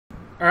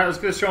Alright, let's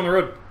get this show on the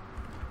road.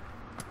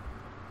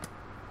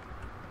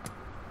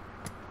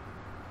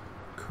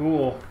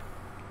 Cool.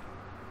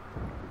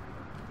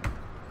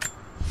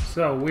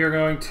 So, we are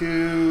going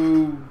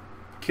to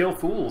kill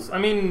fools. I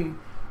mean,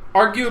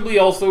 arguably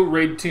also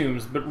raid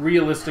tombs, but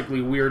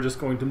realistically, we are just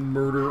going to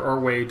murder our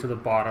way to the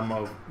bottom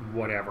of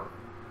whatever.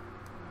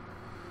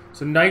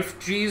 So, Knife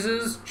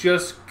Jesus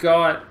just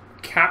got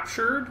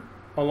captured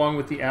along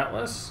with the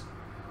Atlas.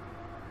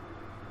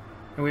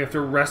 And we have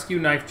to rescue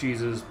Knife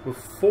Jesus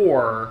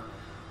before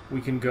we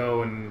can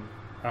go and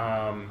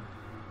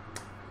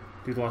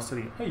do the Lost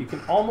City. Oh, you can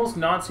almost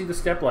not see the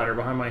stepladder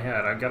behind my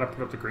head. I gotta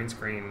put up the green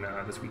screen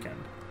this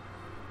weekend.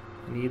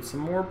 I need some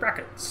more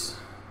brackets.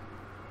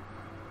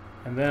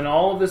 And then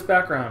all of this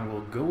background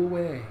will go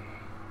away.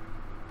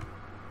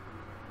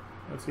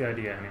 That's the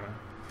idea, anyway.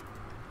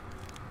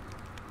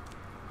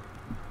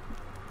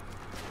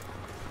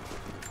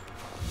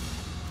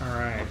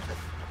 Alright.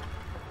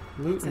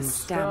 Loot and It's a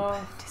stamp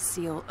stuff. to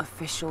seal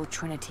official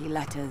Trinity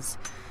letters.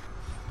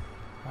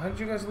 Why did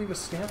you guys leave a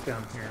stamp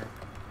down here?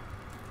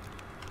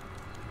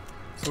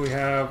 So we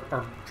have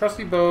our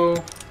trusty bow,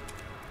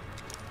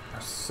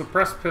 our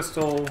suppressed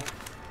pistol,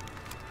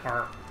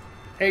 our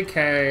AK,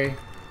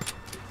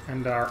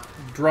 and our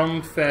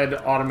drum-fed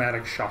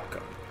automatic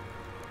shotgun.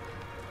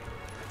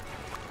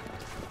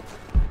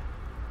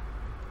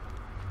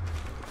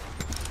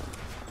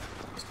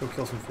 Let's go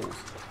kill some fools.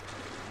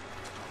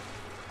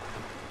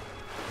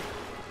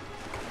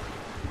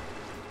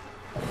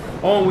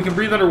 Oh, we can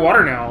breathe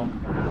underwater now.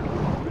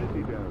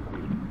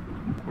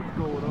 What's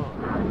going on?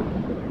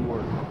 You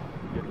were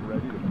getting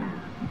ready to...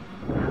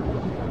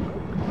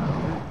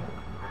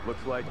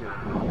 Looks like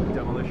it.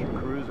 Demolition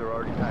crews are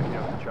already packing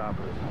up the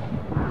choppers.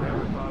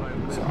 Never thought I'd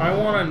live. So I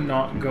want to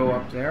not go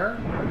up there,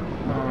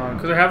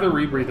 because I have the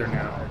rebreather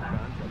now.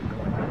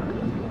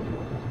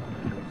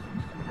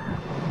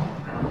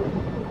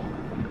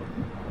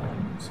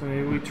 So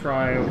maybe we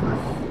try over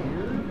here.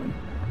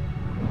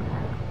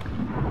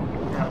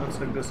 Yeah, looks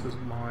like this is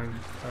mine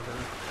cover.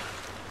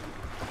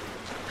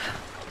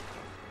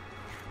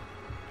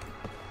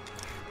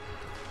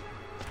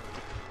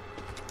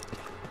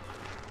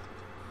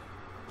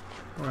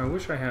 What I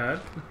wish I had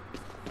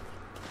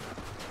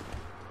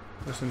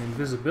was some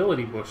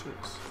invisibility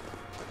bushes.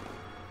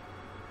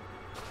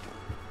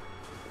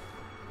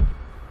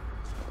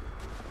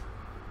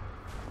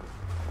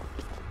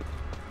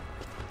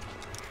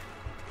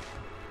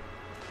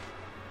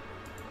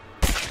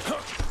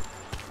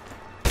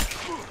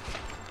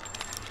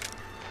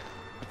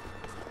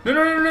 No,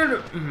 no, no, no,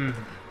 no.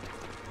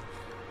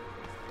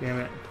 Damn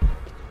it.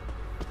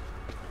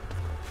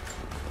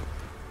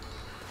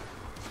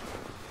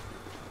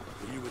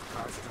 Were you with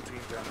Constantine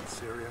down in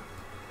Syria?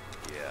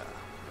 Yeah,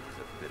 it was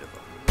a bit of a...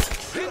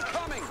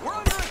 Incoming! We're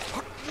under it!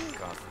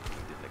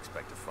 Constantine didn't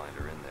expect to find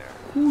her in there.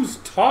 Who's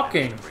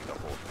talking? Bring the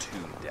whole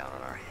tomb down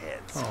on our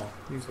heads. Oh,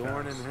 these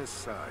Thorn guys. in his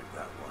side,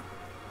 that one.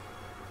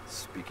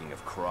 Speaking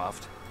of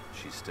Croft,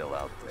 she's still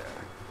out there.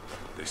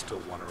 They still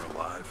want her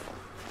alive.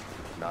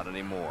 Not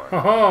anymore.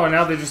 Oh,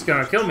 now they're just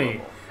gonna kill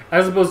me.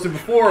 As opposed to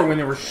before when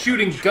they were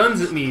shooting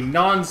guns at me She was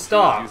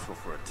non-stop. useful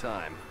for a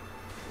time.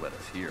 Let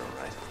us hear,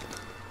 right?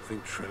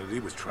 Think Trinity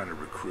was trying to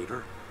recruit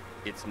her?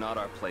 It's not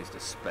our place to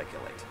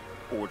speculate.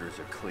 Orders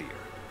are clear.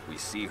 We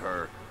see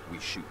her, we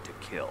shoot to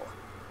kill.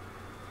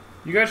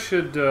 You guys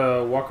should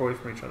walk away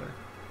from each other.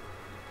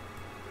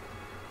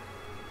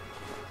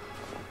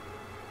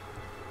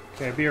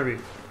 Okay, BRB.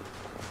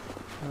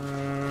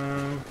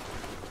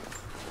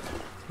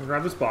 I'll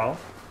grab this bottle.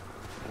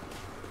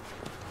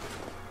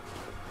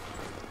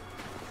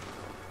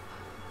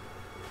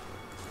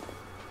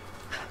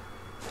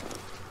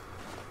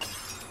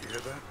 You hear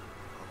that?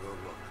 I'll go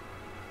look.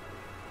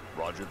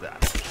 Roger that.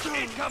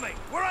 Incoming!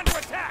 We're under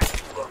attack!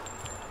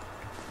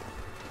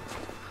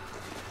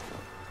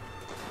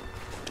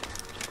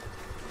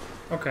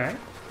 Okay.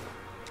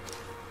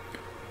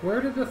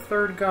 Where did the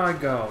third guy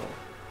go?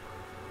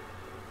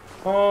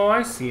 Oh,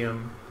 I see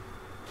him.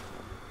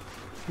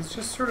 He's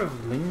just sort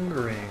of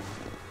lingering.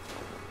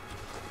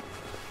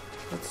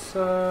 Let's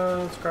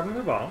grab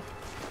another bottle.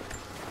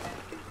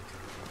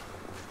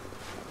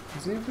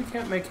 See if we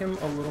can't make him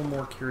a little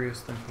more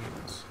curious than he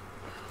is.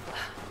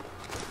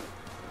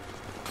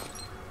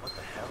 What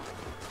the hell?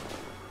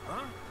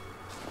 Huh?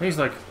 And he's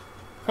like,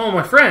 oh,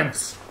 my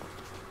friends!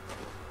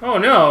 Oh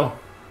no!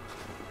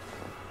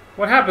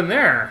 What happened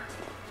there?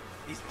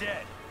 He's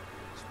dead.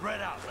 Spread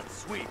out. Let's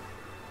sweep.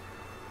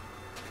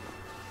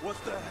 What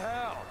the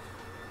hell?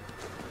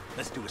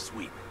 Let's do a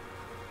sweep.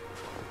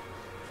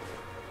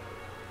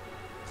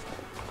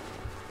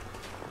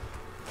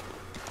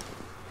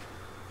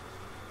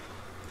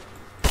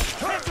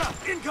 Heads up!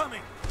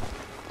 Incoming!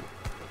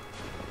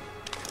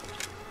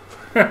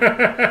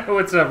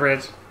 What's up,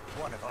 Rich?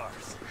 One of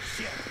ours.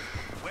 Shit.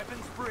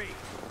 Weapons free.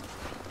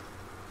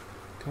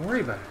 Don't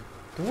worry about it.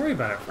 Don't worry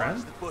about it, Watch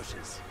friend. the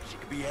bushes. She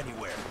could be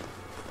anywhere.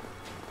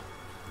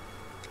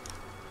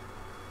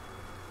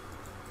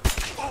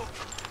 Oh.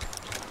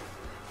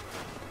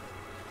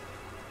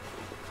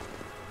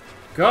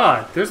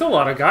 God, there's a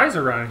lot of guys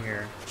around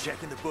here.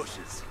 Checking the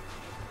bushes.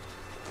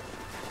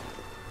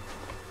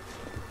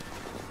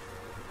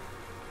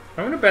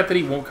 I'm gonna bet that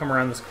he won't come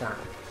around this corner.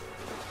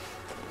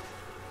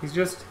 He's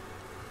just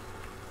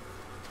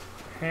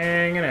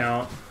hanging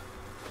out.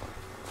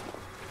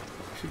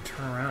 Should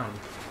turn around.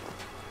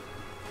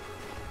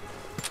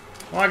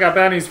 Well, I got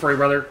bad news for you,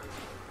 brother.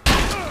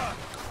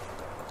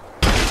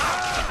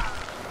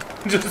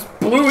 Just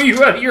blew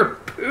you out of your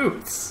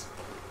boots.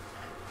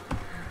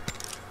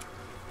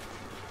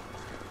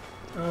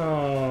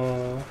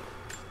 Oh.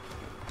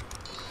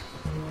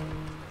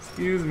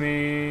 Excuse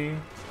me.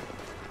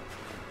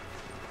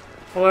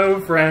 Hello,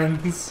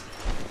 friends.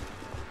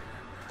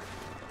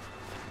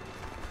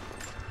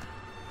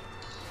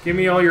 Give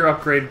me all your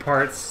upgrade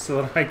parts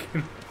so that I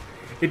can...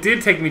 It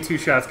did take me 2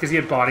 shots because he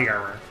had body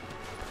armor.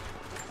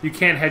 You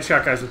can't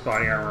headshot guys with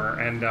body armor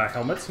and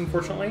helmets,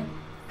 unfortunately.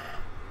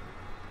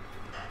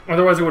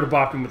 Otherwise, I would have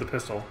bopped him with a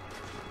pistol.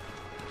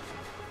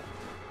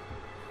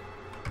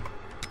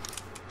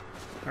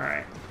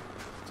 Alright.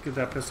 Let's get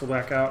that pistol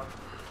back out.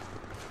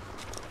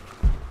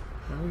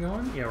 Where are we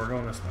going? Yeah, we're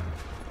going this way.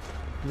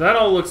 That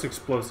all looks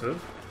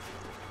explosive.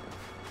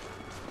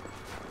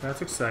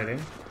 That's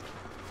exciting.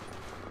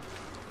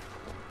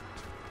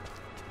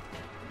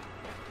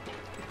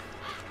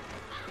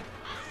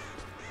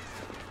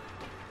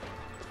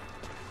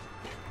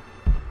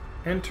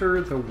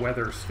 Enter the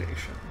weather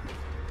station.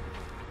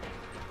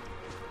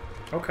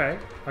 Okay,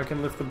 I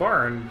can lift the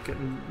bar and get...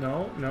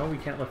 No, we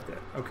can't lift it.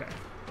 Okay.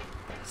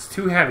 It's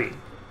too heavy.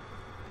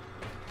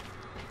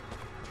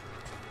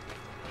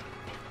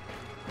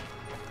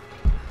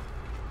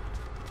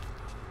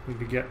 Need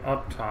to get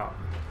up top.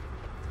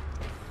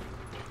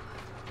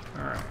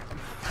 Alright.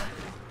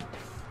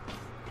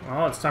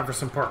 Well, it's time for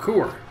some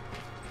parkour.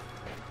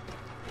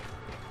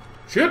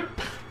 Shit!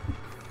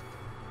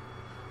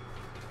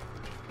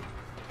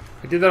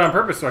 I did that on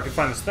purpose so I could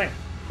find this thing.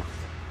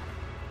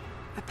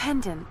 A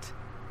pendant?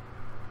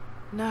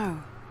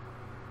 No.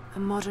 A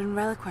modern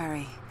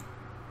reliquary.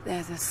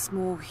 There's a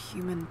small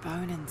human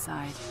bone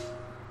inside.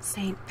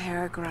 Saint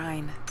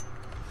Peregrine.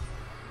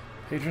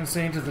 Patron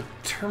saint of the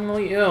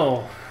terminally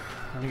ill.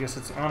 I guess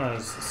it's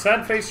Anna's.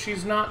 Sad face,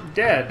 she's not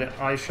dead.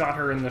 I shot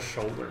her in the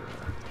shoulder.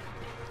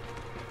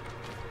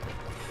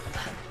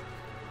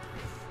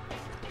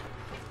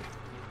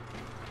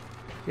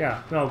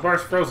 Yeah, no, the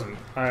bar's frozen.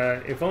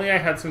 If only I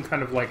had some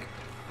kind of, like,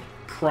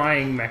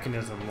 prying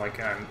mechanism, like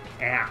an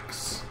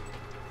axe.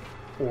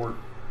 Or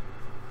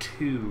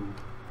 2.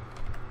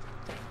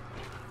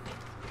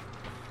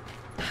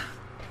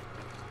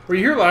 Were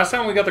you here last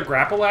time when we got the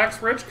grapple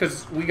axe, Rich?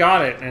 Because we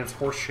got it, and it's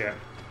horse shit.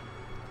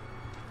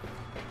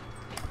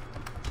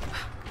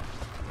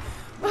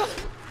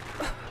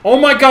 Oh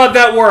my god,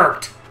 that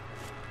worked!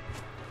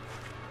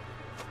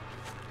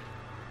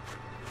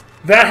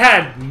 That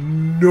had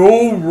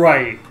no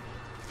right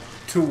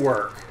to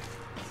work.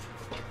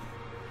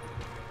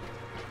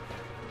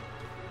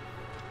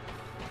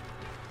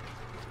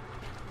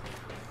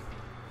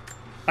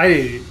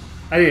 I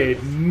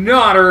did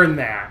not earn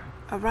that.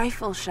 A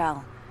rifle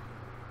shell.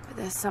 But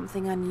there's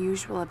something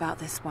unusual about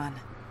this one.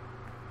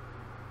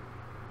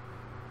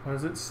 What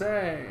does it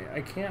say?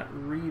 I can't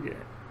read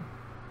it.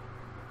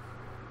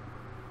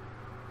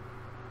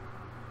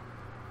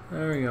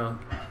 There we go.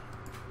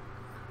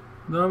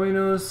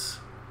 Dominus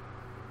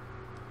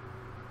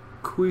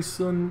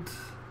quiescent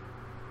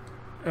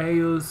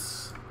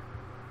eius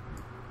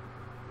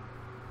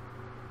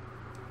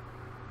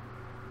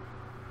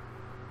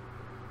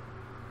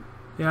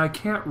Yeah, I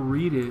can't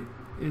read it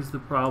is the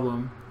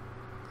problem.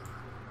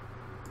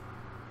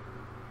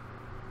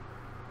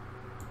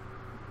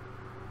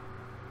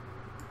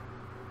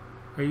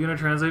 Are you gonna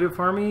translate it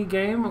for me,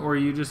 game, or are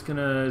you just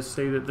gonna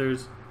say that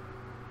there's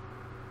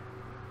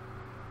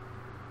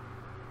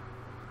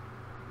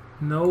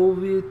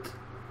Novit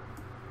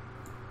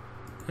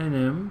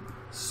enim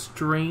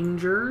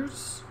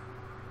strangers?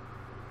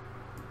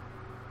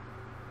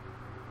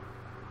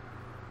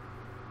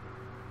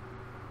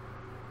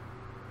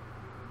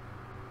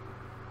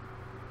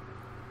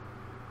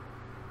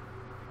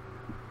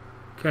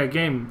 Okay,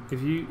 game.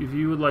 If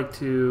you would like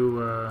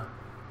to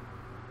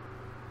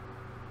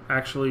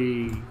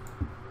actually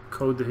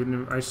code the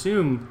hidden, I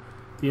assume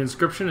the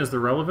inscription is the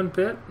relevant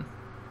bit.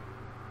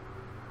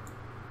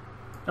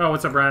 Oh,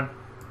 what's up, Brian?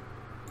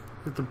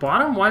 At the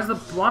bottom? Why is the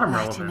bottom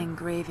Latin relevant?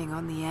 engraving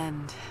on the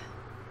end.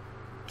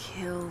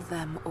 Kill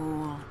them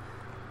all.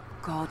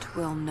 God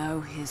will know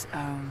his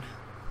own.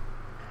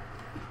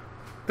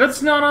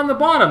 That's not on the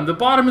bottom. The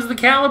bottom is the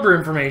caliber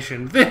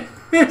information.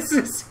 This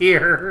is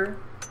here.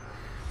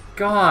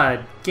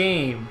 God,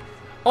 game.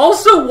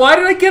 Also, why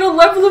did I get a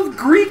level of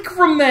Greek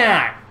from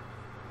that?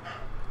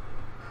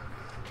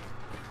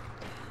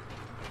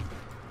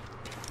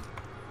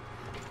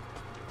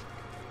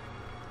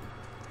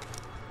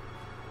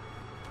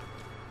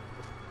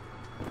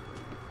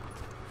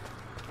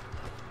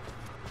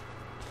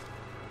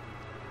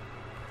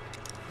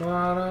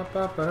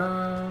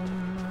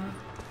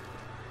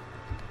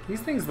 These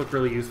things look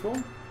really useful.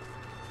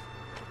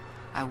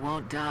 I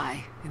won't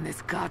die in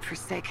this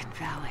godforsaken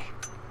valley.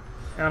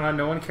 Anna,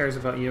 no one cares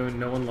about you and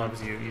no one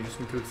loves you. You just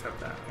need to accept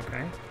that,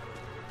 okay?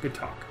 Good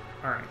talk.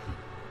 Alright.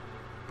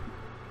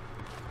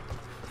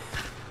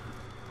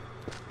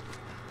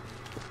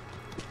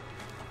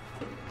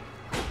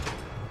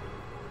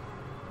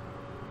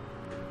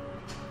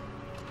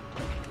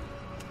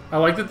 I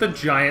like that the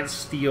giant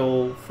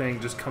steel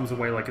thing just comes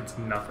away like it's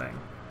nothing.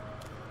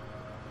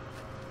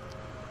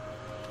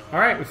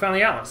 Alright, we found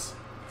the Atlas.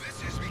 This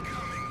is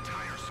becoming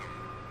tiresome.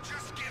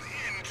 Just give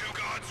in to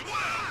God's will.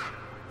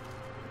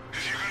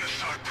 If you're gonna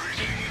start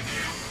preaching,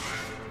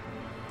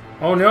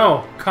 Oh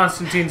no!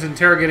 Constantine's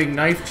interrogating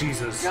Knife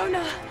Jesus.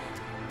 Jonah!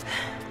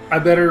 I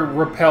better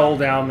rappel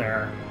down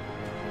there.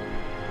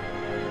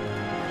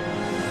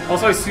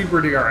 Also, I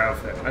super dig our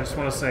outfit. I just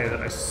want to say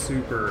that I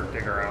super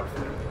dig our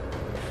outfit.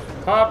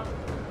 Hop!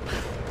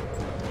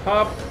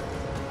 Hop!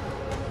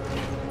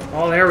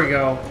 Oh, there we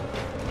go.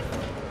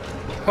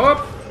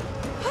 Hop!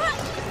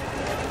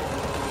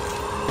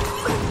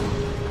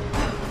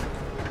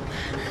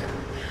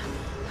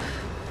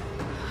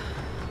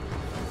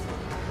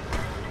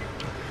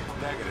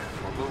 Negative.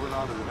 We're moving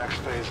on to the next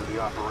phase of the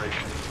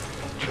operation.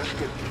 Just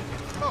get...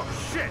 Oh,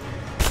 shit!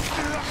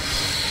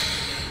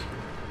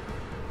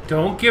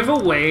 Don't give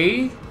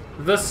away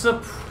the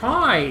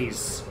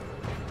surprise!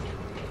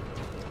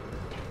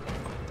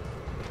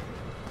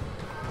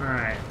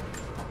 Alright.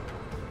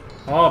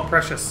 Oh,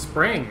 precious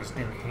springs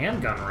and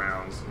handgun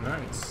rounds.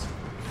 Nice.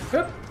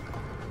 Yep.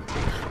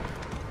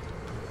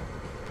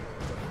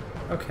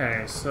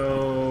 Okay,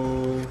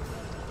 so...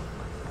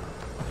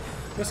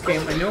 This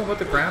game, I know about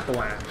the grapple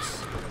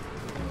axe.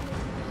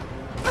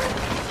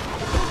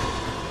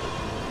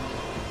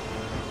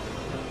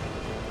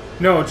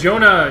 No,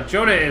 Jonah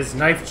is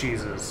Knife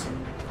Jesus.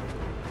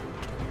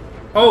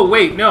 Oh,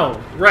 wait,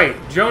 no. Right.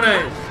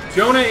 Jonah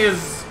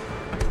is...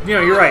 You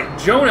know, you're right.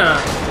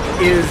 Jonah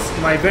is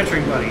my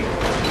adventuring buddy.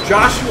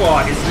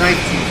 Joshua is Knife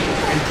Jesus.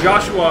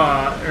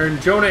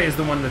 And Jonah is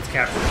the one that's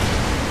captured.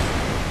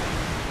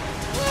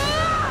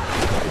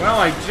 Well,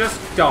 I just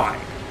died.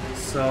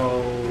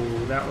 So,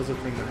 that was a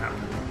thing that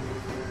happened.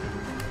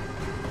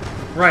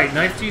 Right,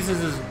 Knife Jesus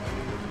is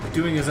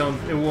doing his own...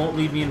 It won't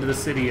lead me into the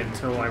city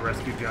until I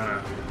rescue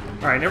Jonah.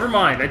 Alright, never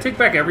mind. I take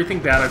back everything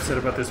bad I've said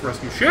about this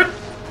rescue. Shit!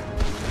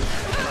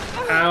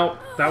 Ow.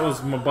 That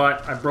was my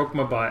butt. I broke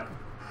my butt.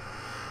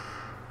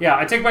 Yeah,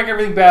 I take back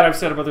everything bad I've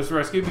said about this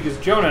rescue because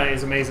Jonah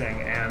is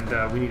amazing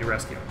and we need to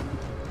rescue him.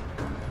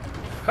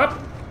 Hup!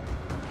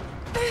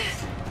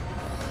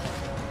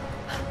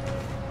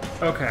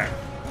 Okay.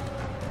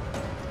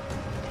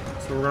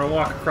 So we're gonna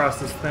walk across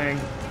this thing.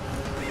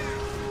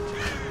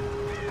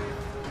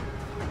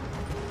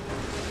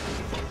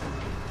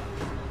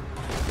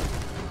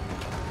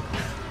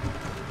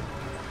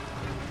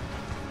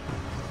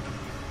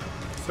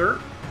 Sir?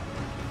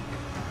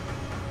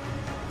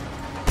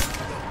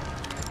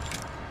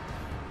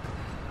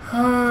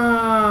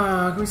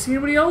 Can we see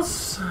anybody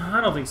else? I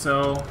don't think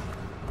so.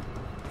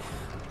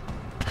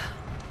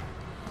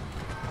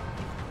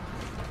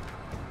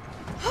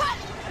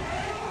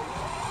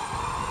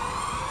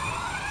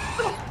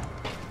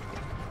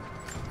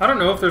 I don't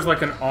know if there's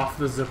like an off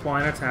the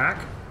zipline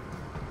attack,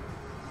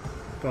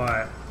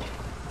 but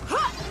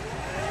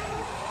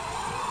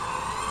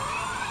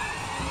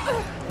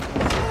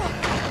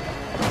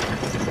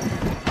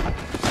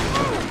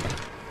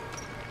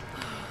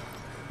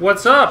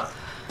what's up?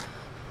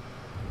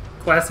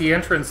 Classy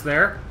entrance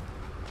there.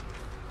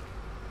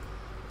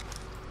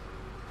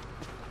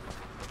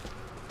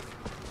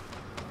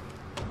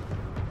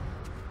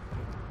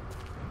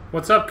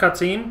 What's up,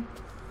 cutscene?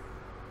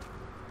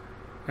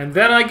 And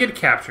then I get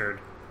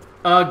captured.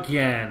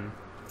 Again.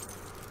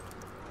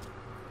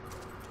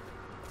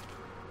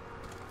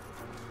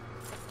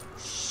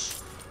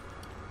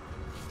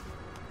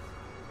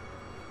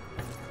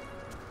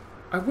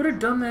 I would have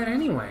done that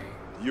anyway.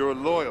 Your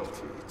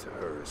loyalty to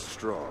her is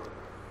strong.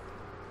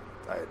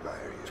 I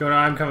admire you. Jonah,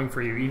 I'm coming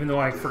for you, even though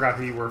I forgot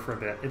who you were for a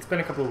bit. It's been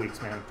a couple of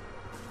weeks, man.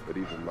 But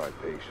even my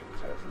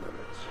patience has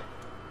limits.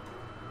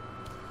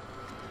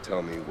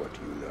 Tell me what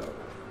you know.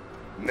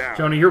 Now.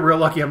 Jonah, you're real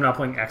lucky I'm not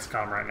playing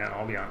XCOM right now,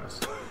 I'll be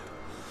honest.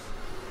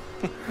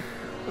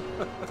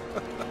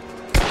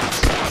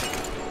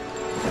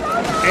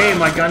 Hey,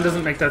 my gun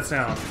doesn't make that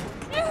sound.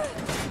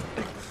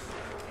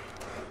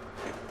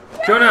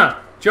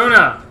 Jonah!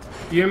 Jonah!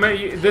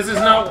 This is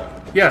not...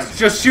 Yes,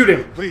 just shoot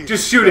him! Please,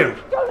 just shoot him!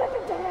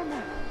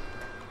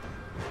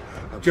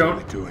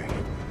 Jonah?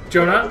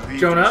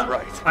 Jonah?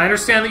 Right. I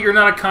understand that you're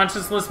not a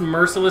conscienceless,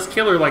 merciless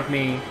killer like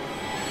me.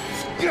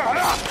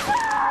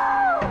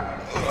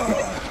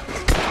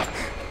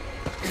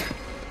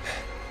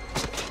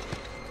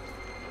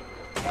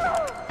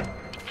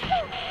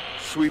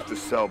 Sweep the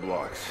cell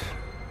blocks.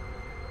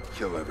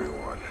 Kill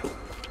everyone.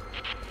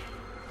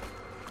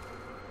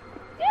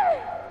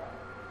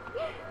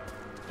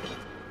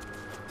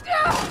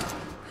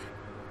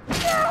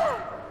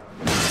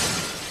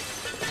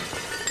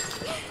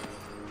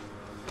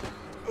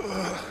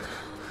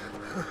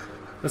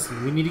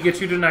 Listen, we need to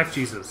get you to Knife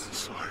Jesus.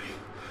 Sorry.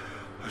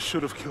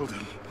 should have killed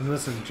him. And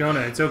listen, Jonah,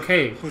 it's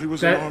okay. But he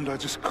was armed, I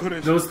just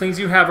couldn't. Those things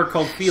you have are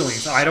called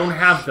feelings. I don't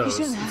have those.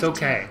 shouldn't It's have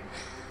okay.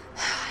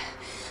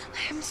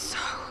 I am so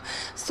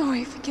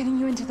sorry for getting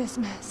you into this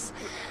mess.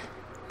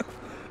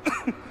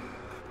 I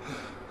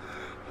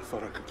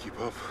thought I could keep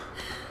up.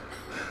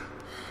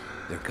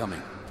 They're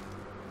coming.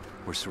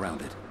 We're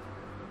surrounded.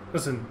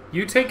 Listen,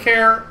 you take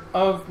care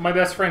of my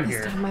best friend This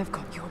here, time I've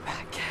got your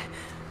back.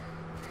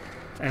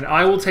 and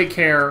I will take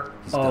care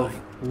He's of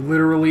dying.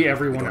 literally We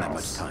everyone don't have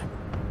much else. time.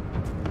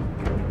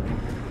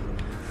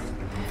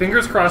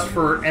 Fingers crossed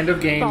for end of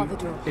game, Bar the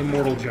door.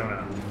 Immortal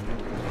Jonah.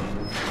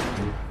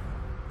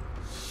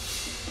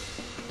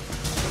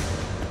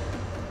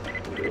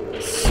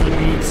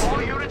 Sweet.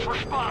 All units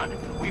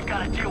respond. We've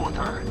got to deal with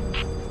her.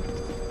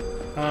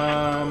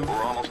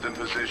 We're almost in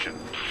position.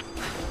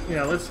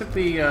 Yeah, let's hit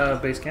the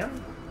base camp.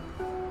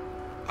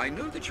 I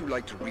know that you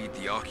like to read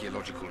the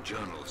archaeological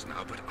journals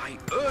now, but I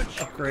urge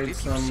you Upgrade that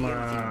if you some, see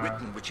anything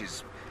written which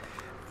is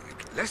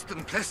less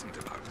than pleasant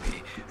about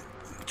me,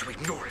 to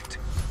ignore it.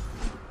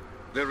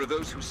 There are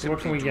those who So what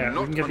can we simply get? do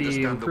We not can get the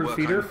understand improved work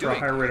feeder I'm for a doing.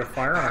 higher rate of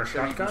fire on our Perhaps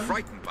they're even shotgun.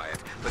 frightened by it,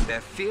 but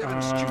their fear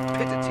and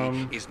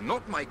stupidity is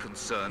not my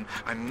concern,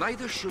 and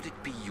neither should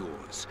it be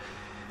yours. I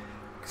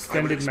will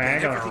Extended explain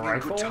mag on a everything in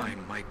rifle. good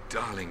time, my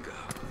darling girl.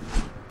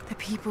 The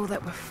people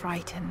that were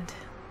frightened,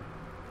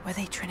 were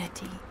they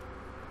Trinity?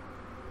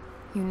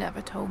 You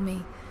never told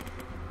me.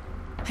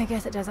 I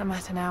guess it doesn't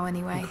matter now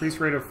anyway.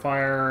 Increased rate of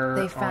fire.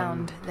 They on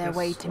found their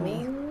way to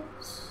me.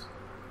 pistols.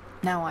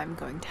 Now I'm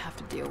going to have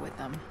to deal with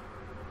them.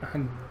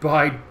 And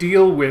by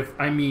deal with,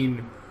 I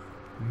mean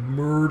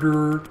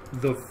murder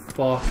the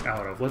fuck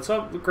out of. Let's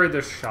upgrade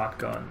this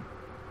shotgun.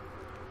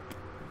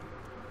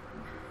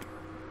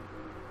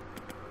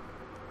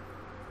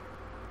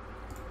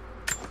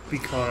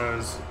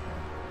 Because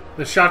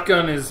the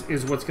shotgun is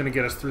what's going to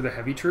get us through the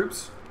heavy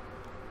troops.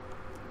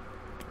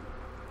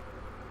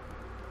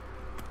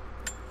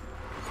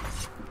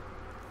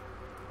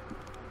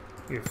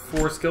 We have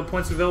 4 skill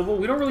points available.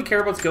 We don't really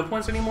care about skill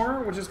points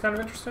anymore, which is kind of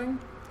interesting.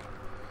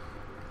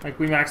 Like,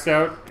 we maxed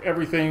out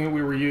everything that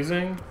we were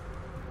using.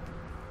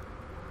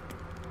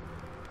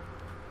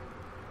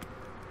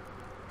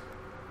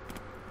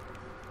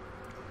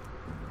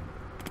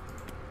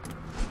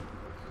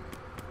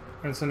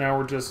 And so now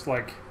we're just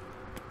like...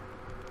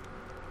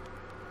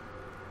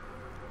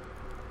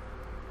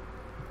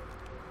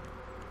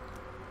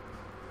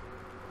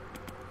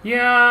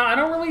 Yeah, I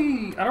don't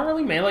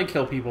really melee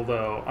kill people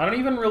though. I don't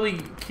even really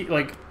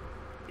like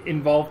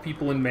involve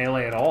people in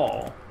melee at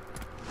all.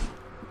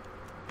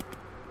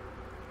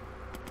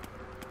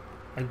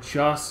 I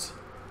just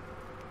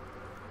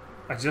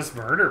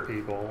murder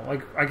people.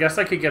 Like, I guess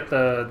I could get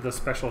the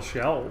special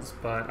shells,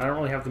 but I don't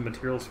really have the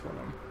materials for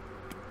them.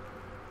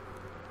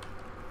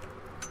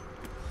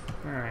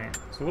 Alright,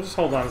 so we'll just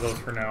hold on to those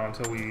for now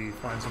until we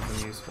find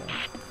something useful.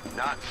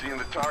 Not seeing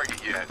the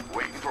target yet.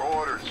 Waiting for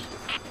orders.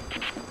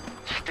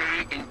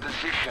 Stay in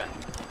position.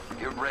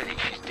 Get ready.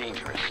 She's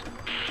dangerous.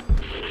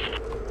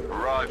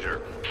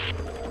 Roger.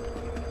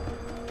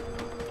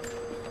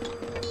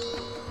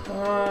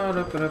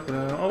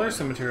 Oh, there's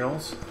some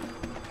materials.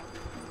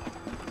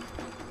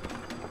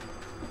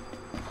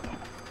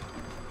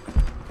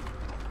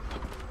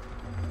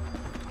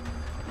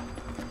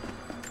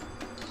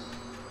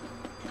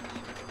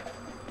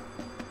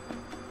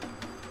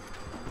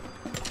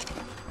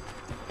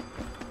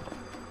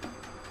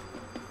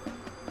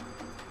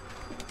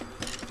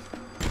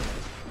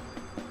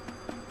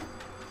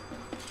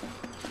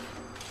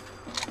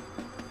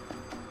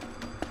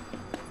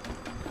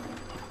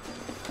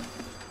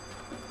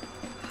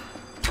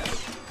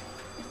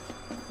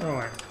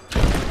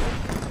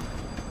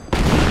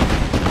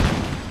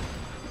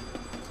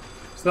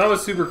 So that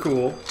was super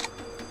cool.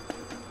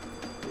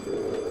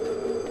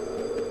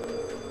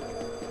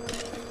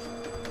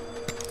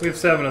 We have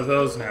 7 of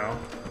those now.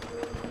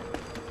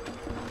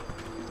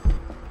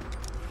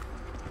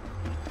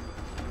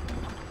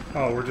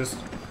 Oh, we're just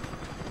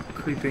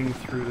creeping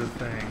through the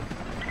thing.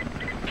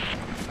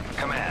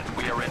 Command,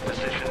 we are in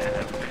position and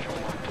have visual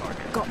on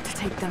target. Got to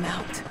take them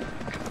out.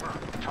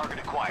 Confirmed. Target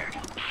acquired.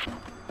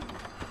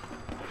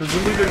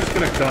 Presumably they're just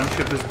gonna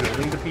gunship this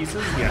building to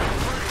pieces?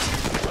 Yeah.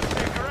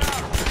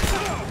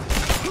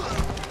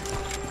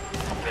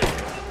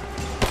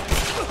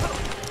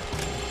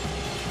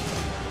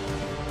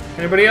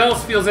 Anybody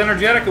else feels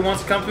energetic and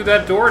wants to come through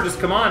that door, just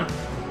come on.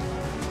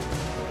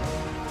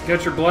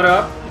 Get your blood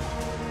up.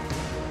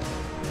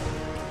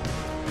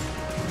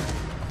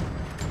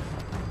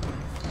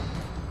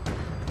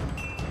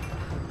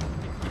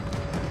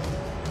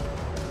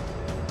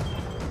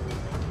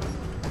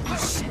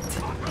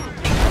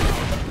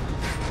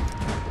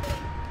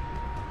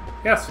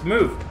 Yes,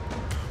 move.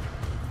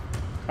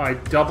 I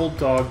double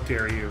dog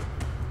dare you.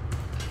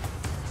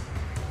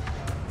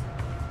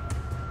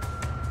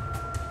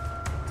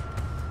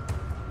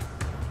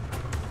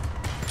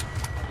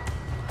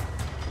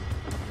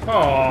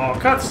 Oh,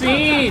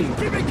 cutscene!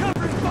 Keep it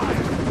covering fire!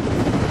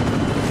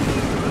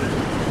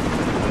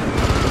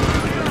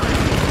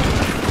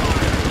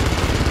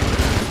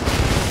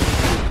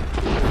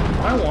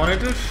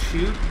 to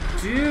shoot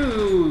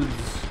dudes.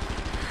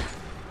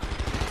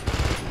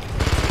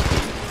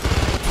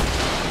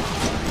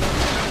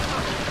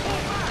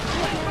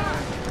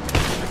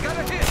 I got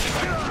a hit!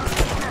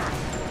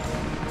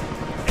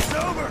 It's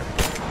over!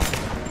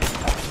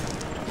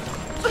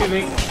 Excuse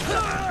me.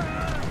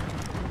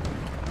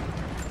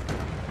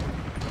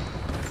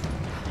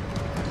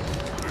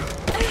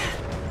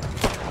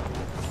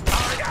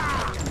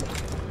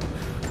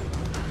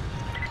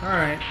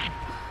 Alright.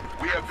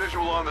 We have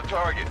visual on the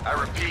target. I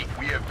repeat,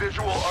 we have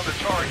visual on the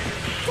target.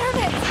 Damn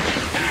it!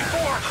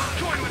 E4,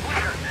 join with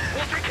leader.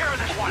 We'll take care of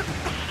this one.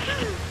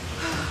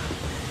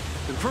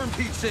 Confirmed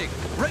heat sink.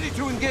 Ready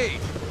to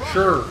engage.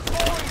 Sure.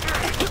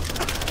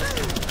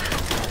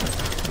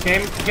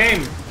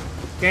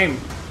 Game.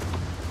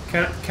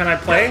 Can I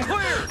play?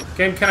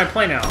 Game, can I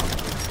play now?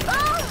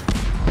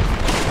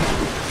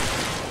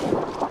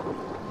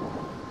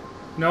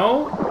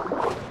 No?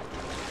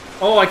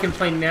 Oh, I can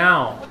play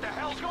now. What the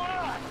hell's going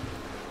on?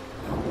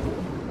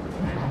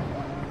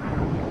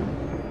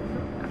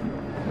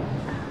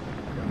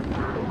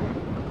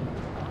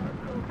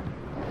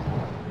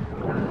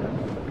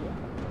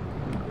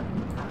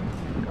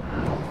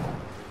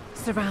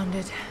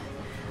 Surrounded.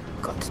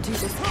 Got to do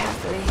this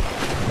carefully.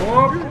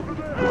 Oh.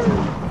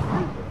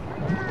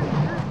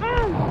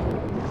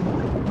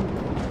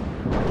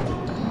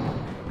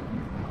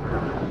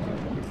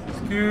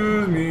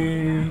 Excuse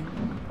me.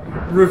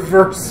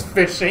 Reverse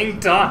fishing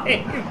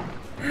time.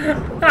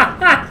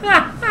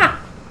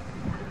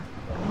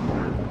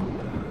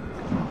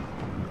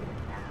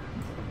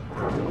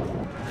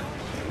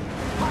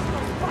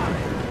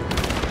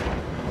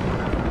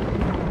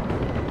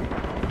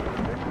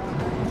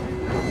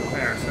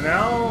 There, so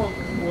now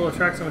we'll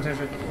attract some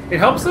attention. It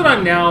helps that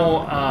I'm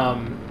now,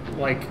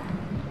 like,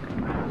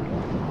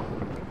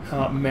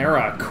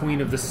 Mara,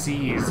 Queen of the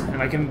Seas,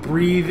 and I can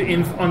breathe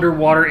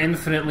underwater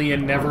infinitely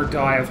and never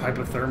die of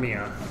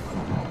hypothermia.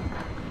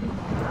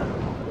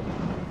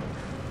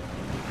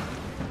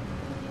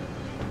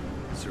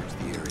 Search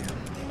the area.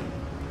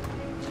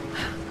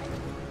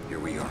 Here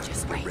we are.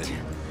 Just We're wait. ready.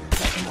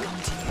 Let them come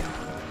to you.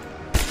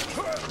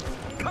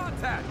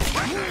 Contact!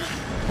 Right there!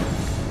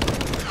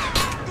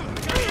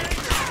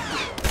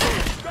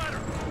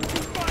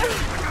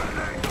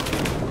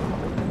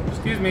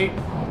 Excuse me.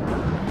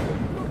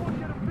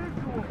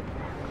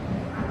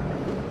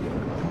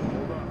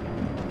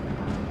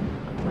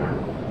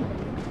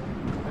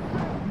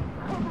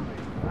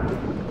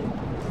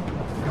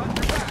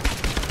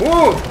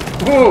 Whoa!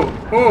 Whoa!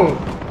 Whoa!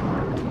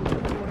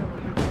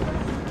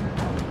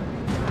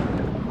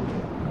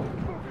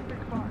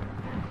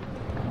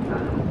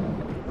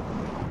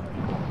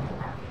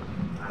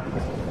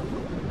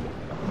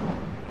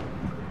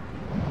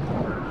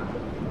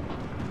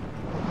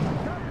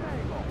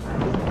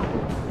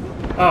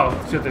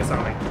 Oh, shit, they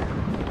saw me.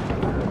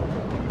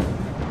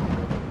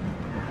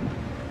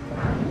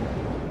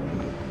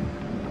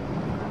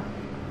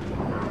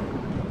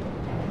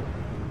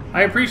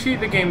 I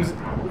appreciate the game's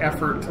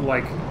effort to,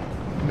 like,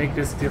 make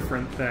this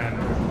different than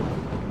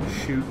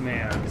shoot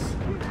mans.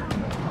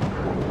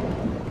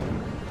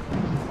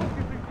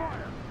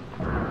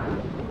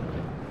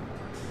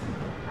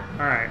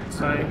 Alright,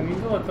 so I need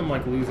to let them,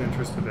 like, lose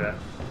interest a bit.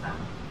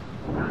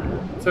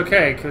 It's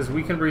okay, because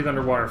we can breathe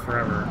underwater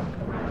forever.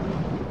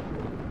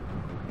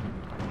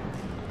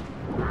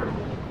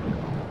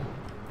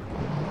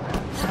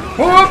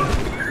 Whoop!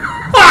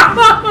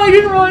 I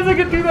didn't realize I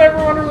could do that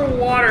from under the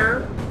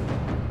water.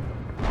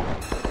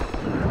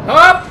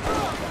 Up!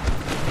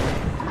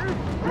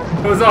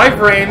 Those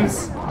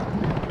iframes.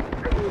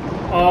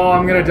 Oh,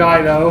 I'm gonna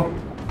die though.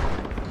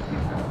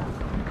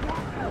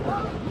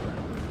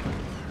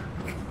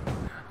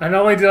 And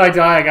not only did I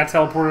die, I got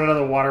teleported out of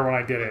the water when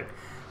I did it.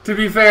 To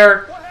be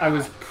fair, I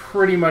was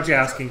pretty much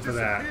asking for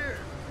that.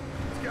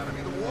 It's gotta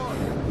be the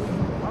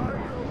water.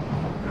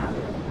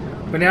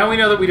 But now we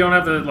know that we don't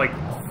have to, like,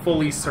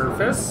 fully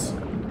surface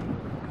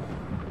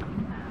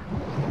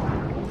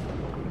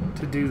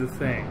to do the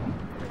thing.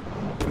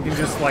 We can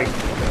just, like,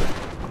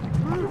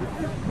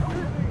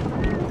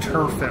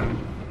 turf him.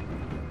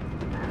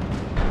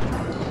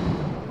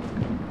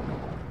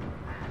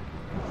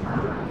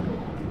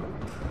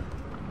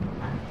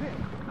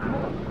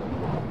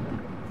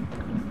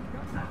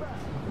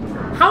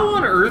 How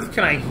on earth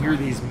can I hear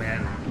these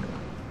men?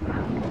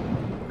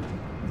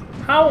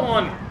 How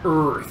on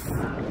earth?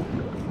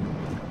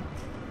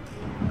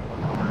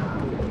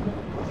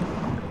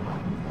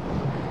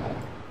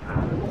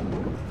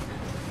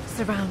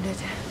 Surrounded.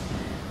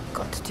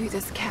 Got to do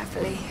this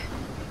carefully.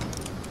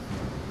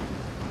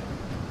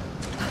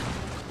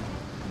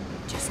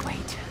 Just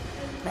wait.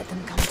 Let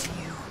them come to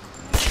you.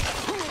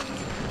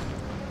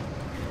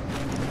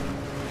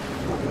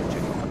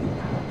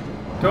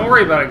 Don't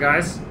worry about it,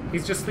 guys.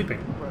 He's just sleeping.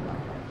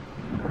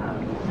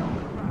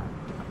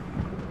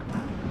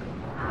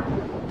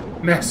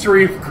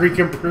 Mastery of Greek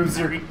improves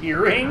your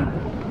hearing?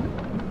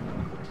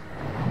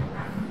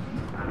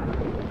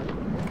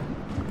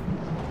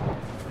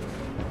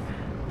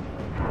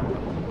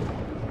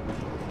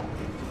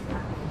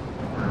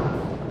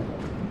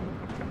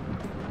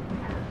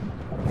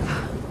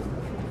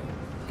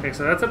 Okay,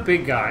 so that's a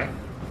big guy.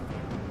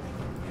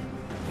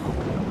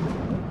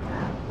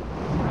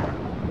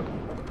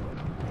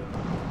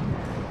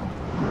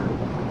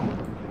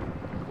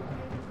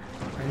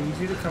 I need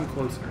you to come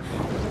closer.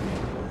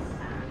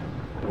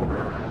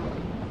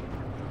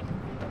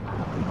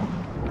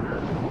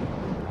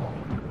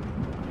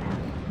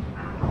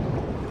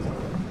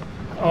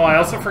 Oh, I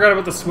also forgot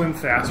about the swim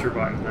faster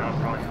button. That'll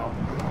probably help.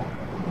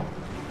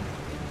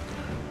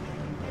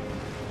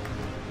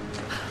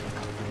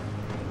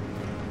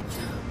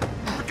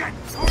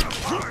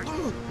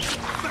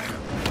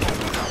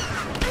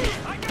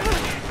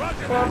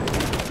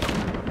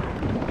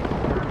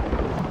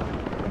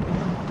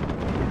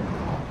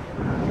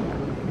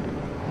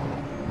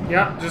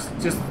 Yeah,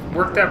 just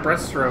work that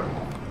breaststroke.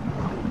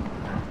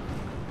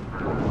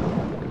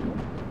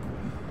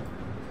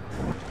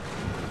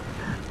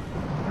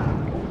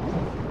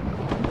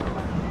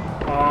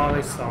 Oh,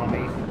 they saw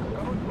me.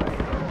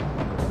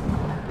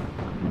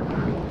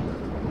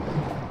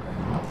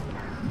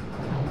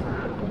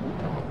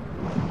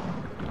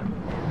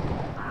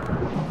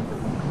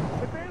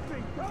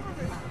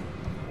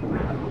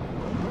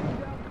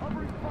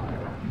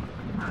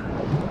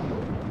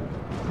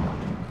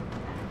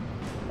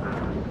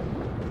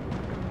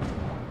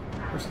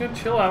 We're just gonna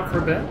chill out for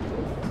a bit.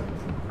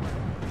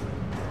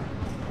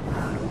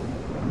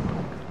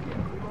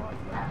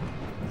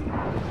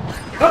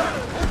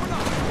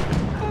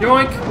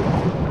 Yoink!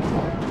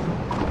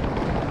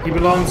 He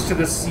belongs to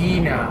the sea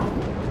now.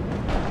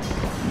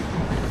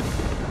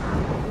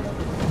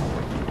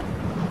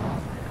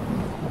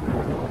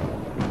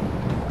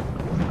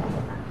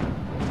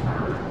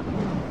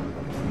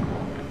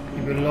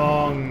 He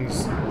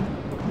belongs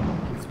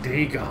with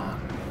Dagon.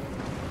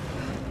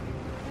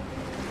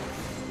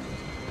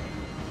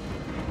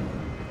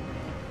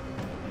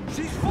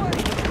 She's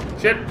fighting!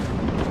 Shit!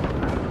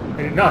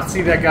 I did not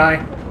see that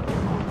guy.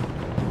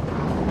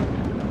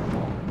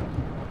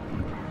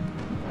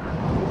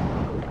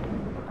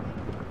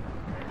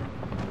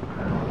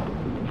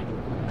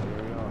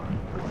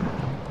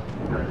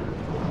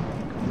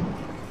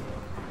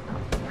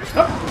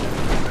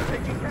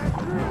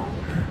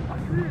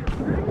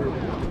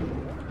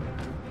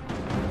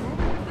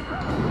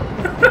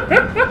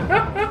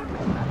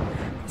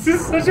 This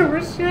is such a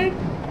worse shit.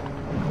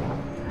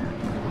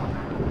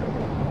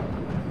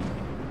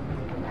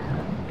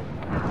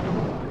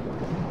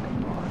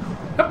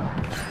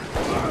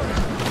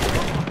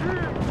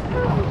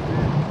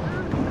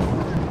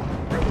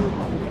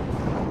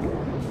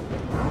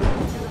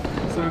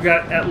 So we've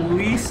got at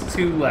least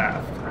 2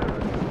 left.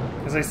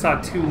 Because I saw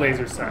 2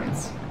 laser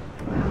sights.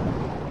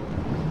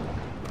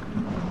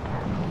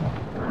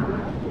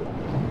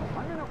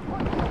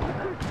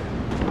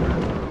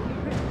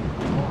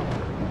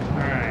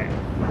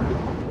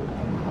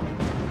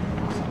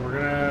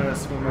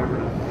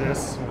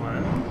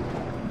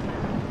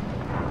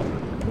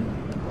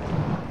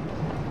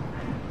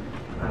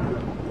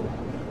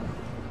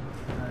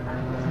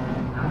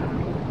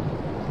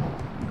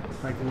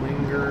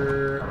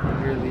 Linger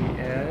under the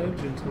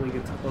edge until he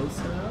gets close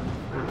enough.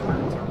 Or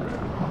turns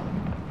around.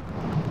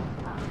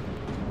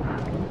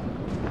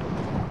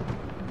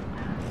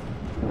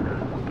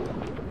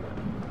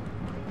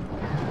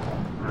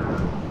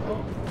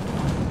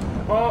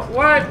 Oh,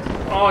 what?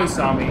 Oh, he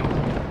saw me.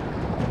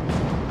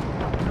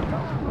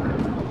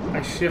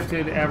 I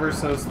shifted ever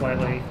so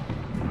slightly.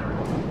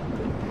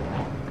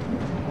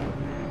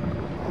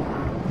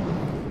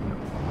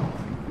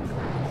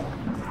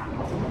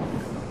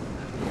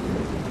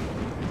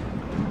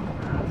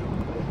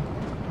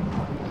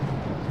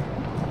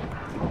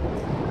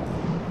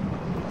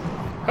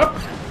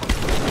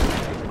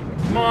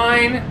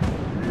 Mine.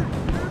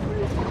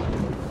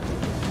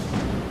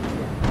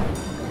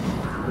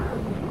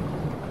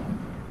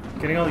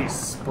 Getting all these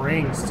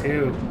springs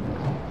too.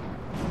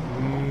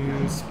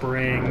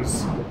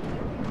 Springs.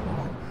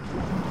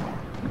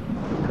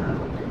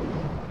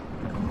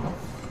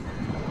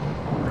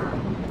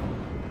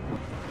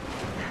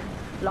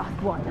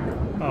 Last one.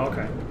 Oh,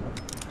 okay.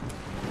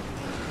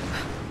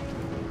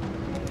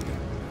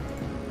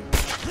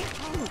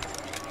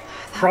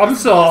 Problem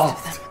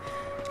solved.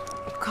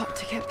 Got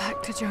to get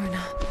back to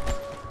Jonah.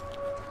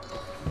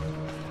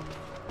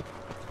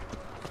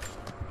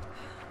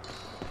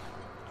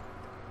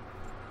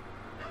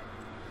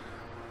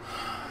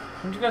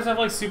 Don't you guys have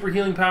like super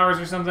healing powers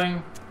or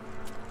something?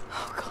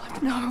 Oh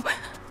God, no.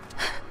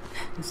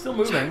 He's still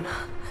moving.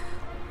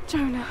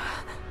 Jonah.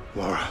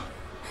 Lara.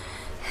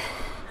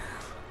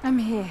 I'm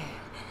here.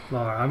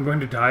 Lara, I'm going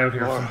to die out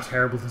here Lara. from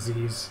terrible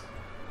disease.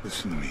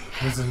 Listen to me.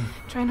 Listen,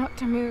 Try not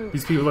to move.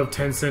 these people have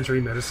 10th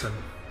century medicine.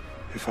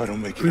 If I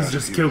don't make it Please out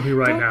just of kill here, me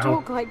right Don't now.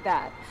 talk like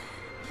that.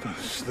 No,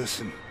 just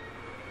listen.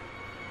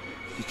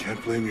 You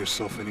can't blame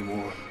yourself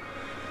anymore.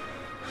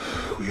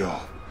 We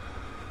all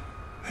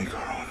make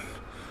our own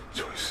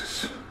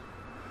choices.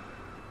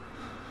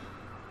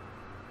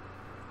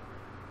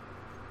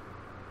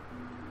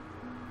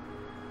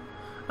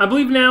 I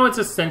believe now it's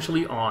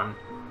essentially on.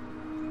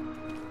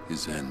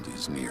 His end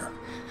is near.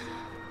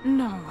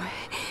 No,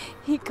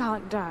 he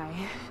can't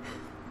die.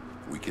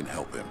 We can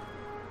help him.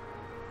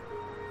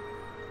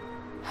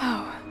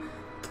 How?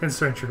 10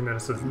 strength We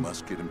medicine.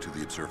 must get him to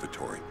the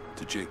observatory,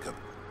 to Jacob.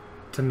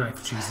 To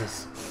knife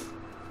Jesus.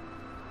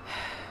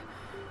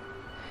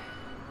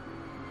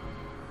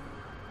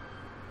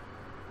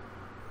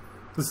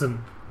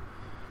 Listen,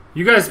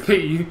 you guys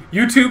pick,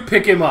 you two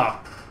pick him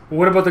up.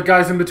 What about the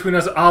guys in between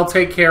us? I'll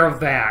take care of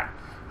that.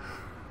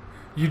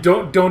 You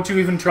don't you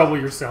even trouble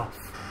yourself.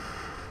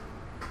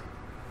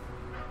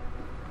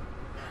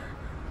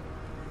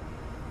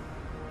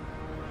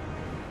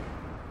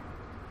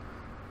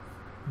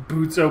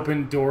 Boots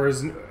open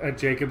doors at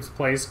Jacob's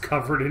place,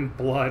 covered in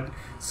blood,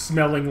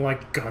 smelling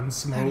like gun Only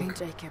smoke.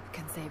 Jacob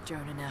can save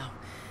Jonah now.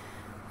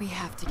 We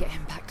have to get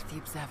him back to the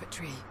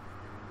observatory.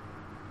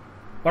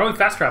 Why don't we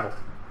fast travel?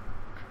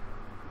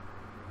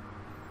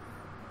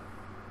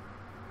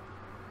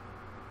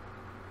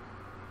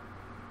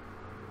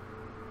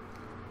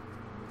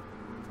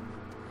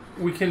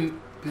 We can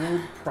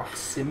build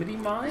proximity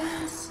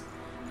mines?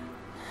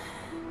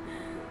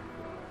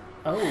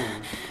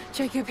 Oh.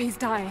 Jacob, he's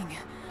dying.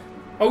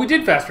 Oh, we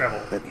did fast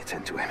travel. Let me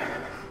attend to him.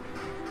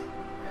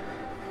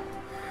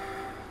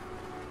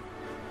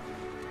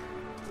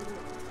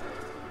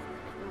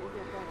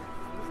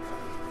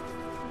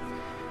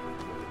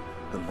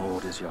 The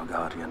Lord is your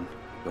guardian,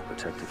 your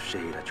protective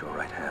shade at your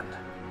right hand.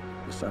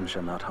 The sun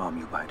shall not harm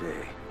you by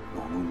day,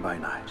 nor moon by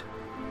night.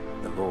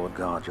 The Lord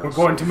guard your We're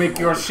going to soul make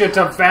your from shit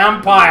a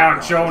vampire,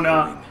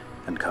 Jonah. going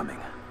and coming,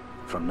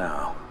 from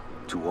now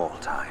to all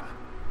time.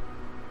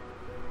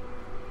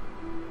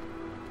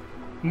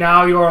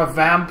 Now you're a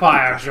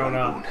vampire,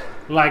 Jonah.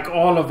 Like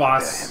all of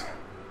us.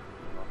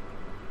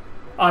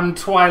 I'm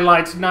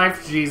Twilight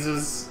Knife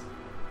Jesus.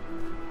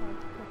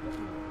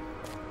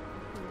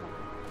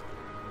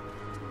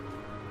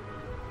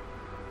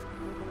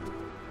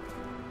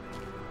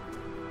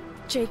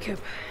 Jacob,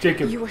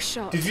 you were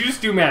shot. Did you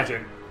just do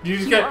magic? You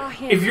just You get are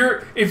him.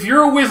 if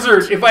you're a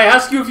wizard, if I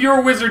ask you if you're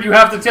a wizard, you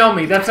have to tell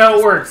me. That's how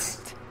it works.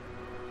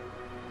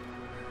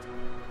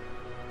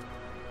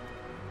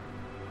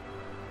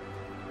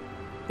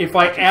 If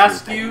I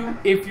ask you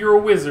if you're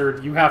a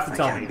wizard, you have to I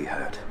tell can me. be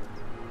hurt.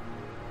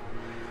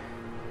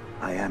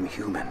 I am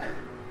human.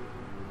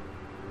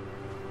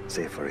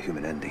 Save for a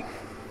human ending.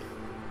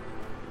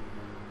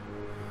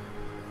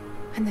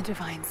 And the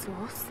divine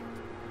source?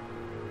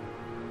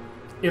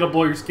 It'll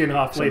blow your skin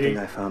off, lady.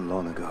 Something I found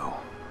long ago.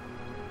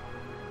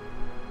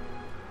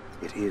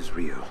 It is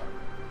real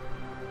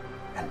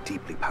and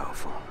deeply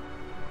powerful,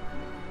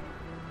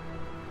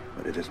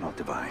 but it is not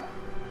divine.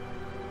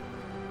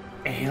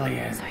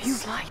 Aliens. So you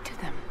lied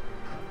to them.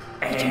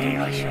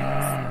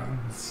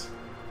 Aliens.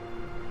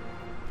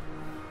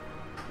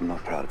 I'm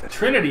not proud of it,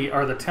 Trinity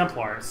are the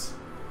Templars.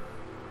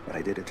 but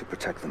I did it to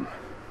protect them.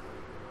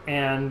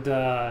 And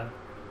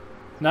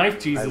Knife I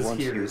Jesus once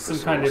here is used the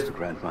some kind source to of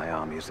grant my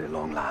armies their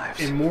long lives,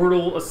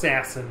 immortal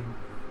assassin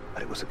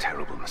but it was a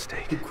terrible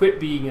mistake. who quit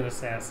being an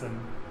assassin.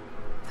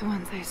 The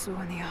ones I saw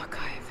in the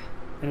archive.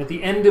 And at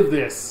the end of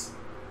this,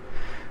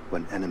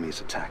 When enemies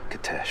attack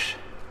Katesh,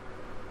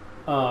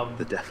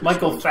 the deathless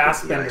Michael ones broke the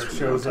Fassbender ice from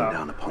shows mountain up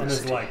down upon and the is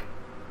city. like,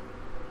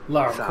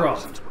 Lara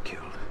Croft, Thousands were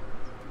killed,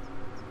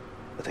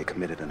 but they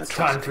committed an it's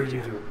time atrocity.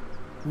 for you to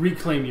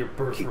reclaim your Keep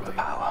the birthright.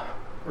 power.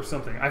 Or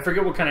something. I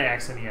forget what kind of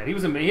accent he had. He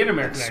had an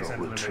American And so accent in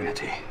will the movie.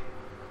 Trinity.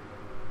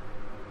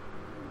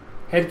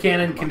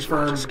 Headcanon Much larger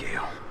confirmed.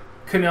 scale.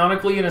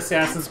 Canonically an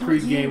Assassin's That's not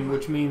Creed you. game,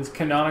 which means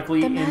canonically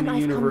The in man the I've come to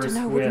universe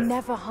know would with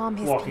never harm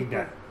his Walking people.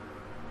 Dead.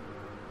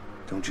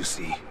 Don't you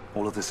see?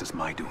 All of this is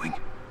my doing,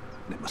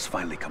 and it must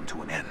finally come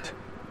to an end.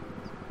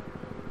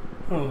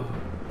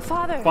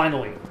 Father,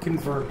 Finally,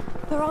 confirmed.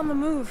 they're on the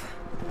move.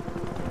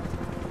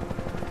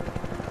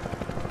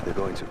 They're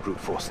going to brute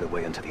force their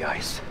way into the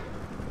ice.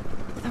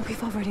 Then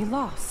we've already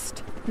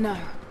lost. No.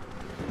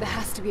 There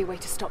has to be a way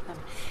to stop them.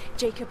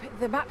 Jacob,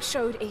 the map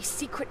showed a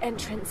secret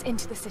entrance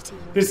into the city.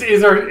 This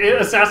is our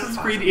Assassin's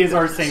Creed is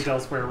our Saint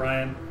Elsewhere,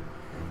 Ryan.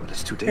 But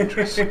it's too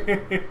dangerous.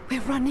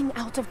 We're running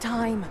out of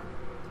time.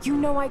 You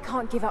know I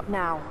can't give up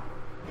now.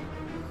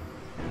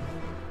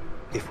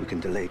 If we can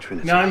delay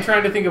Trinity, Now I'm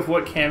trying to think of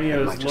what It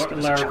cameos might just give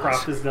us a Lara chance.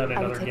 Croft has done in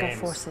I will other take our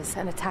games. forces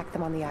and attack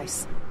them on the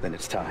ice. then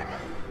it's time.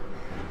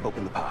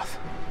 Open the path.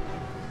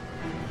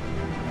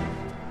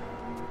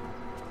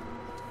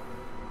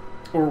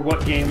 Or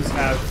what games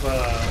have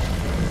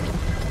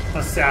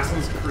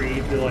Assassin's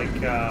Creed like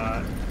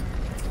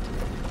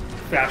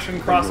fashion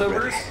When you're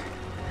crossovers? ready,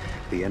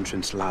 the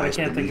entrance lies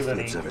can't think beneath of the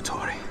any.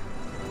 observatory.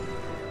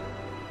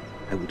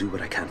 I will do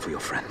what I can for your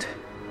friend.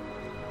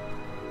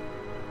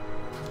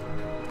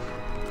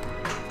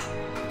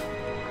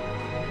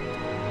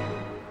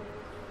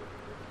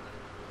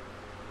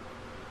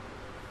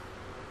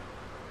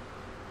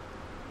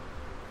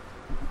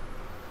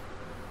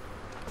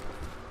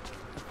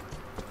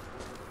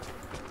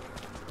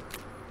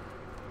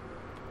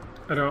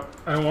 I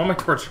don't want my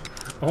torch.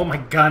 I want my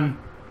gun.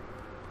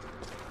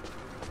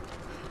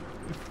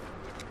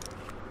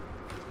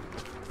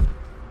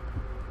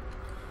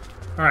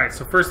 Alright,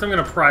 so first I'm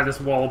gonna pry this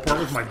wall apart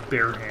with my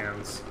bare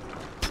hands.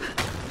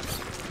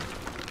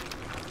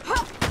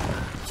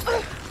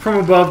 From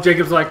above,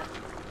 Jacob's like,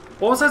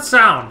 what was that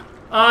sound?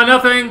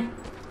 Nothing.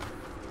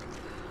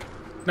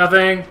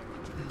 Nothing.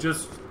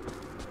 Just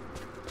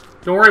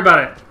don't worry about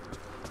it.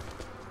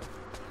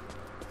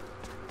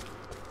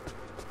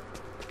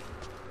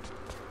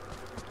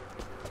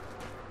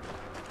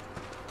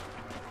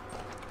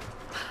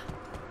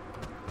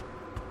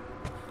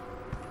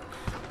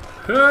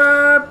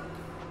 Hup.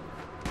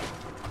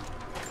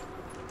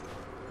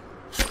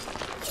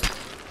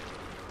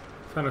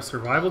 Found a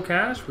survival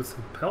cache with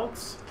some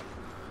pelts.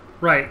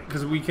 Right,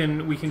 because we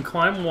can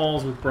climb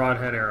walls with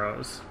broadhead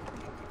arrows.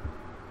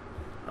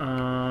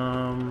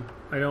 I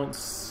don't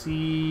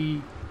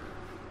see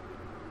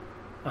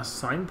a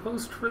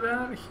signpost for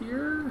that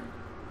here.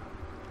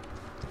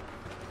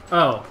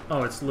 Oh,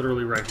 it's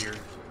literally right here.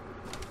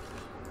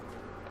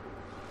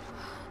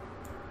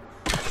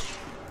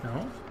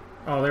 No?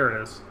 Oh, there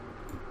it is.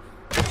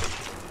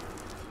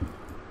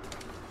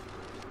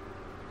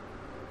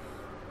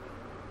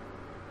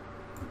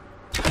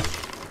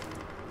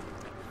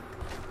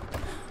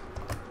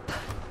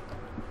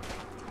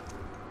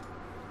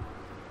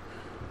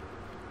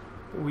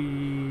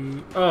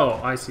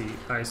 Oh, I see.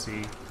 I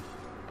see.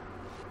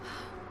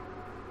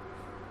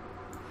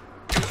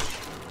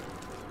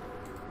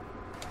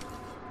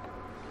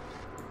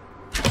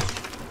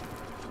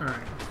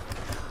 Alright.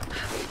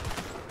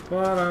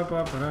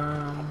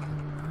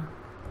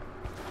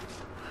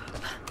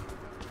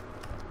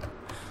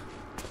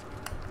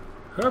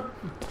 Hup.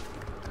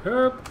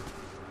 Hup.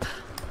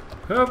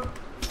 Hup.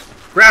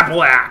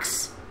 Grapple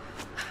axe!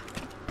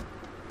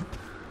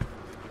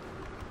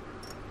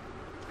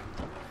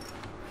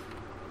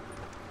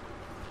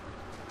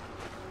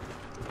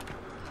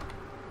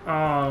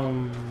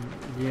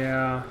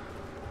 Yeah.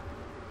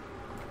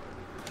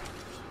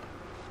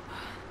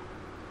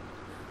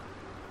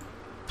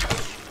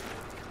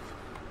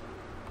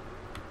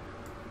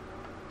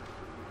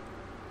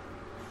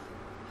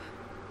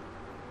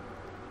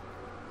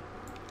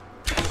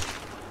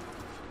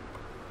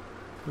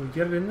 Did we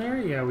get it in there?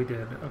 Yeah, we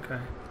did. Okay.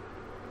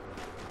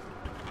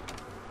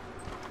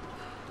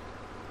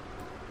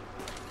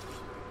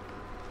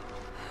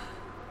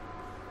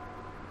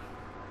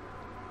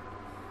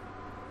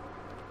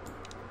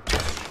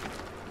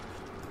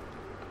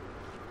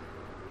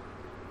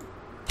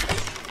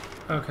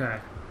 Okay.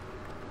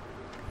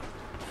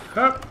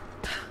 Hup.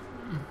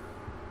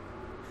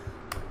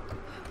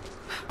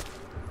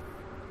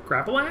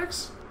 Grapple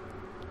axe?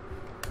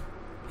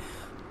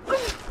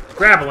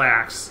 Grapple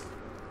axe.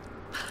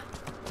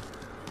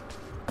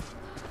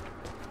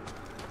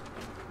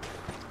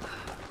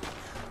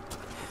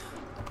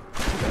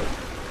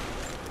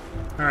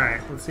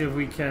 Alright, let's see if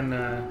we can,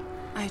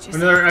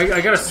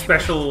 I got a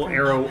special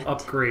arrow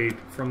upgrade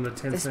from the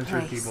 10th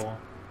century people.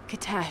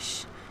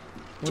 Katesh.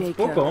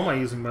 What bow am I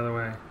using, by the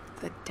way?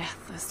 The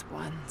Deathless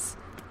Ones.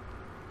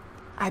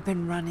 I've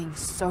been running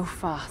so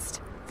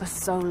fast for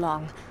so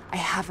long, I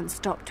haven't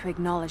stopped to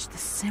acknowledge the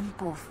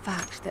simple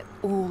fact that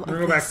all of this is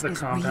real. Go back to the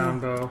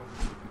compound bow.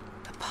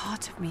 A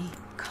part of me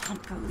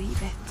can't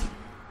believe it.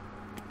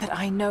 But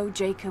I know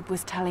Jacob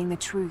was telling the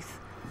truth.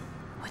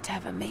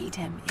 Whatever made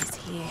him is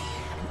here,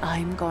 and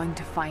I'm going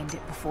to find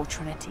it before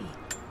Trinity.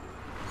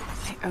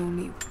 I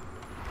only...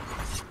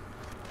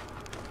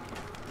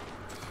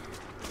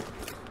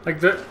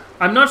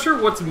 I'm not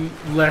sure what's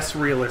less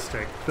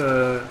realistic,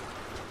 the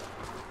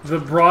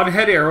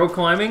broadhead arrow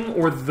climbing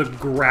or the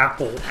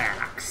grapple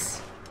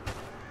axe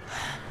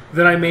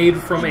that I made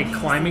from a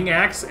climbing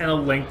axe and a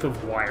length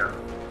of wire.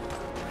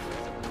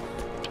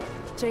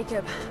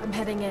 Jacob, I'm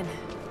heading in.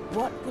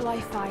 What will I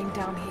find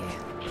down here?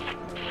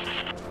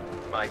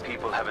 My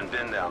people haven't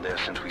been down there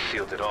since we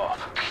sealed it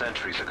off,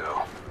 centuries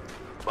ago.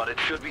 But it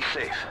should be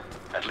safe,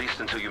 at least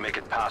until you make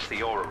it past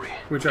the orrery.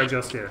 Which I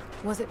just did.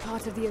 Was it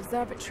part of the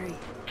observatory?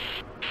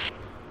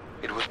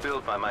 It was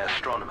built by my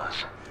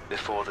astronomers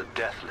before the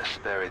Deathless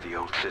buried the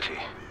old city.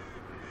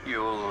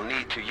 You'll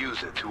need to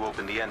use it to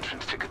open the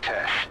entrance to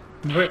Katesh.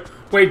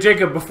 Wait,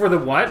 Jacob, before the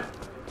what?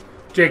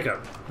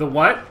 Jacob, the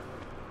what?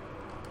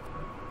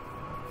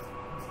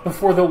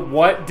 Before the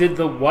what did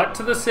the what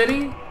to the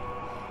city?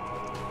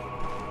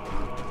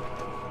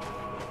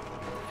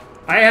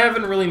 I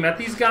haven't really met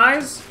these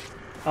guys,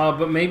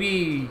 but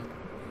maybe...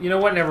 You know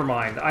what? Never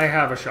mind. I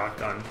have a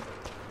shotgun.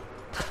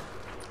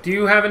 Do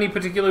you have any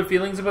particular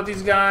feelings about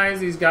these guys?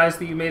 These guys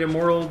that you made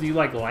immortal? Do you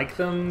like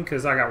them?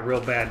 Because I got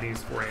real bad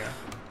news for you.